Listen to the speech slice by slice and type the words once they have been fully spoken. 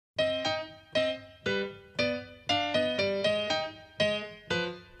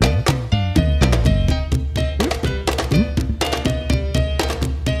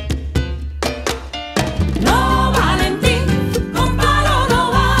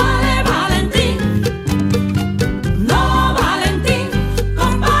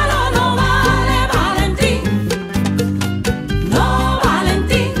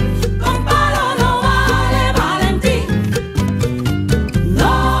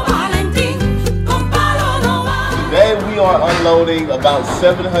are unloading about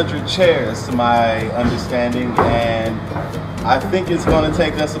 700 chairs to my understanding, and I think it's going to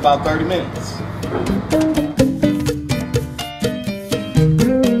take us about 30 minutes.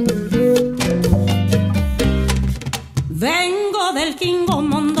 Vengo del Kingo,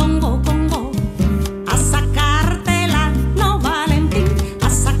 Mondongo, Congo, a sacártela, no Valentín, a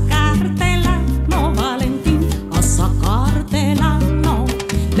sacártela, no Valentín, a sacártela, no.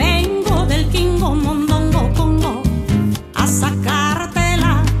 Vengo del Kingo, Mondongo, Congo, a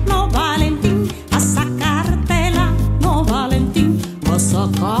sacártela, no Valentín, a sacártela, no Valentín, a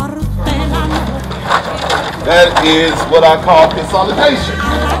sacártela, no. That is what I call consolidation.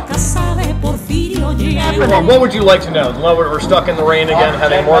 Well, what would you like to know? Now we're stuck in the rain again,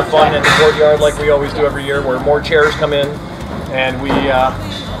 having more fun in the courtyard like we always do every year, where more chairs come in, and we are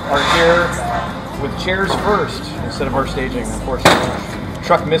here with chairs first instead of our staging. Unfortunately,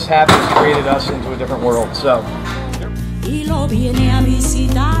 truck mishap has created us into a different world. So. Y lo viene a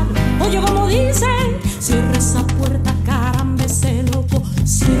visitar. Oye, como dicen, cierra esa puerta, caramba, ese loco,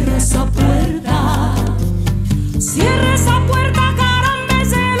 cierra esa puerta. Cierra esa puerta, caramba,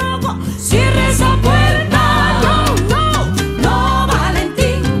 ese loco, cierra esa puerta. No,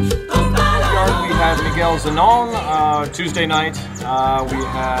 Valentín. We have Miguel Zenon Tuesday night. We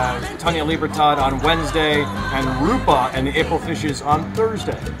have Tania Libertad on Wednesday, and Rupa and the April Fishes on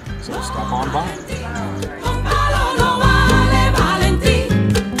Thursday. So stop on by.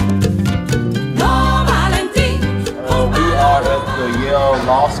 We are at the Yale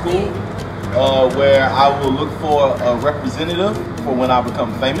Law School, where I will look for a representative for when I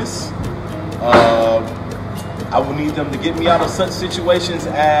become famous. I will need them to get me out of such situations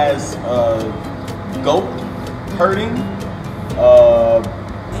as goat herding,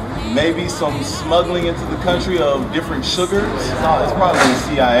 maybe some smuggling into the country of different sugars. It's probably the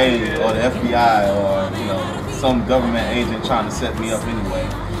CIA or the FBI or some government agent trying to set me up anyway.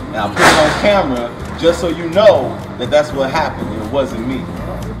 And I put it on camera just so you know that that's what happened. It wasn't me.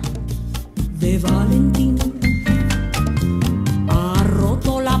 De Valentín ha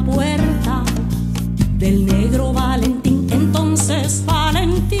roto la puerta del negro Valentín. Entonces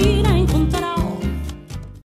Valentín ha encontrado